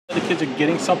The kids are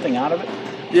getting something out of it?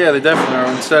 Yeah, they definitely are.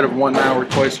 Instead of 1 hour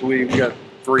twice a week, we got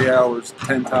 3 hours,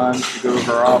 10 times to go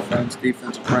over our offense,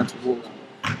 defensive principles,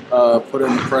 put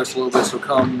in the press a little bit. So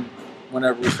come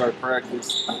whenever we start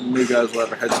practice, the new guys will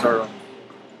have a head start on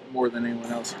more than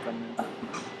anyone else coming in.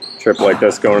 Trip like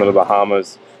this, going to the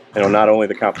Bahamas, not only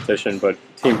the competition, but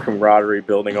team camaraderie,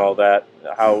 building all that.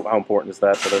 How important is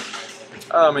that for this?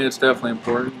 I mean, it's definitely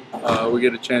important. We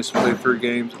get a chance to play 3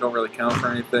 games that don't really count for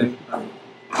anything.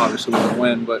 Obviously, we can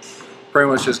win, but pretty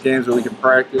much just games where we can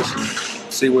practice and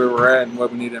see where we're at and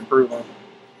what we need to improve on.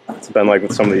 It's been like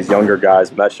with some of these younger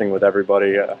guys, meshing with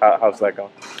everybody. How's that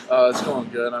going? It's going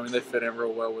good. I mean, they fit in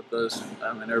real well with us.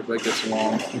 I mean, everybody gets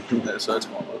along, so it's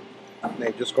going well.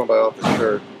 Nate, just going by off the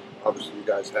shirt, obviously you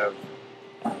guys have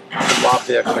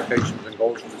lofty expectations and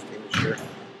goals for this team this year.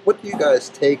 What do you guys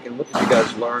take and what did you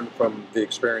guys learn from the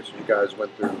experience that you guys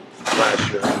went through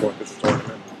last year going through the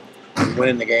tournament, and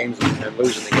winning the games and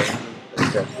losing the games?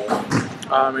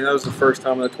 I mean, that was the first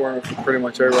time in the tournament for pretty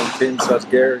much everyone on the team besides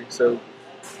Gary. So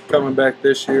coming back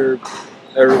this year,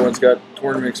 everyone's got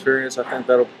tournament experience. I think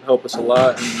that'll help us a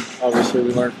lot. And obviously,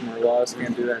 we learned from our loss. We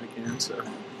can't do that again. So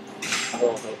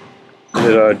that'll help.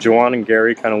 Did Juwan and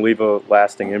Gary kind of leave a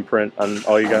lasting imprint on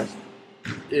all you guys?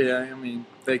 Yeah, I mean,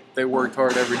 they worked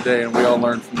hard every day, and we all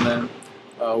learned from them.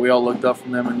 We all looked up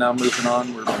from them, and now moving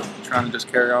on, we're trying to just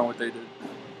carry on what they did.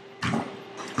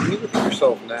 When you look at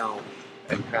yourself now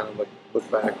and kind of look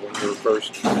back when you were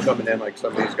first coming in, like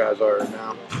some of these guys are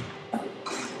now,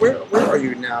 where are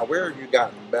you now? Where have you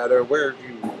gotten better? Where have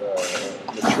you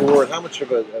matured? How much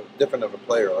of a different of a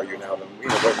player are you now than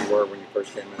what you were when you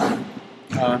first came in?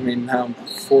 I mean, now I'm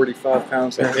 45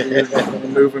 pounds heavier,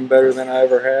 moving better than I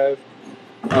ever have.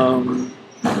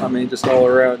 I mean, just all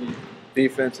around,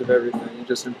 defensive, everything. You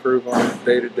just improve on it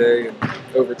day to day, and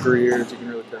over 3 years, you can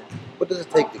really tell. What does it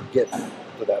take to get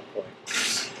to that point?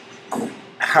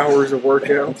 Hours of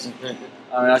workouts.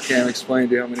 I mean, I can't explain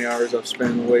to you how many hours I've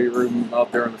spent in the weight room,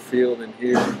 out there on the field, and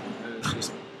here.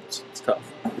 It's tough.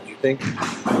 Did you think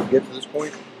you'd get to this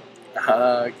point?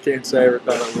 I can't say I ever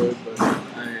thought I would, but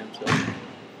I am. So.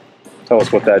 Tell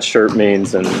us what that shirt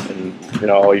means and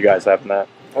all you guys have in that.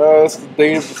 It's the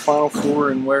date of the Final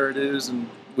Four and where it is, and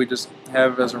we just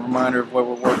have it as a reminder of what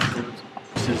we're working towards.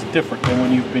 This is different than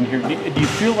when you've been here. Do you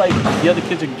feel like the other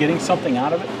kids are getting something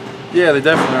out of it? Yeah, they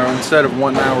definitely are. Instead of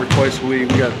 1 hour twice a week,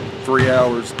 we got 3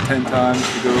 hours, 10 times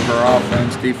to go over our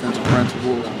offense, defensive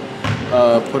principles,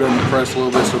 put in the press a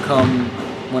little bit. So come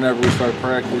whenever we start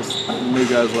practice, the new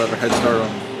guys will have a head start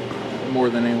on more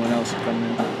than anyone else coming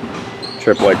in.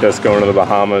 Trip like this, going to the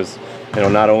Bahamas,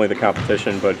 not only the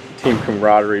competition, but team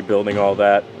camaraderie, building all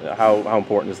that. How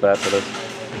important is that for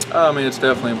this? I mean, it's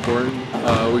definitely important.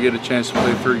 We get a chance to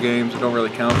play 3 games that don't really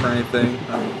count for anything.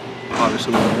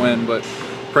 Obviously, we can win, but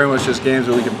pretty much just games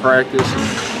where we can practice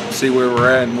and see where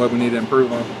we're at and what we need to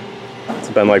improve on. It's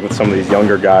been like with some of these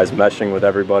younger guys, meshing with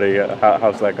everybody.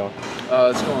 How's that going?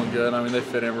 It's going good. I mean, they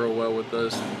fit in real well with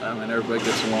us. I mean, everybody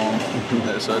gets along,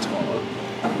 so it's going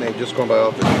well. Nate, just going by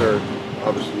off the shirt,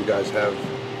 obviously you guys have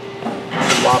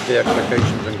lofty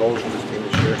expectations and goals for this team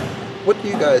this year. What do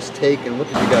you guys take and what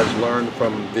did you guys learn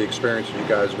from the experience that you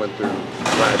guys went through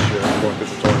last year going through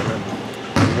the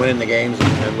tournament, winning the games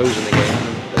and losing the games?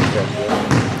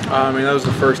 I mean, that was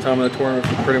the first time in the tournament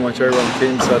for pretty much everyone on the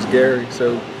team besides Gary.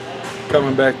 So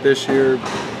coming back this year,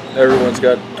 everyone's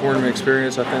got tournament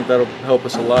experience. I think that'll help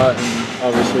us a lot, and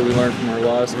obviously we learned from our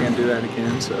loss. We can't do that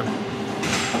again, so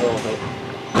that'll help.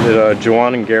 Did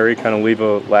Juwan and Gary kind of leave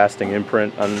a lasting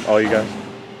imprint on all you guys?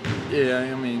 Yeah,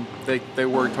 I mean, they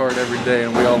worked hard every day,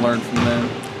 and we all learned from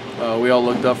them. We all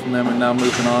looked up from them, and now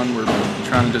moving on, we're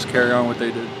trying to just carry on what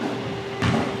they did.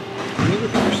 When you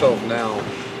look at yourself now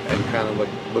and kind of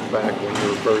look back when you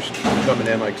were first coming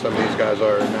in, like some of these guys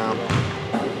are now,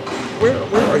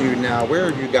 where are you now? Where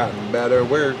have you gotten better?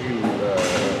 Where have you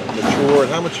matured?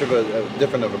 How much of a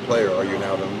different of a player are you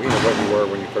now than what you were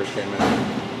when you first came in?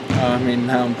 I mean,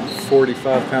 now I'm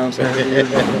 45 pounds heavier,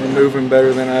 moving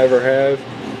better than I ever have.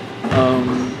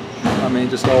 I mean,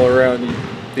 just all around,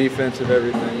 defensive,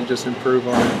 everything. You just improve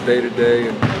on it day to day,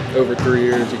 and over 3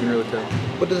 years, you can really tell.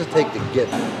 What does it take to get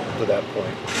to that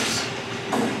point?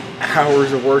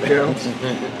 Hours of workouts.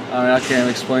 I mean, I can't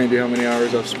explain to you how many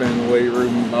hours I've spent in the weight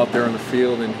room, out there on the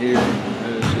field, and here.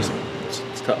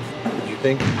 It's tough. Did you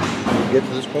think you'd get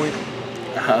to this point?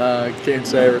 I can't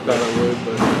say I ever thought I would,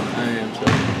 but I am.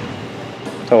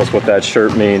 So. Tell us what that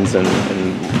shirt means and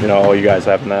all you guys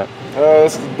have in that.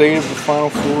 It's the date of the Final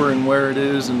Four and where it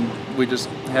is, and we just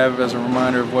have it as a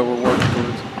reminder of what we're working towards.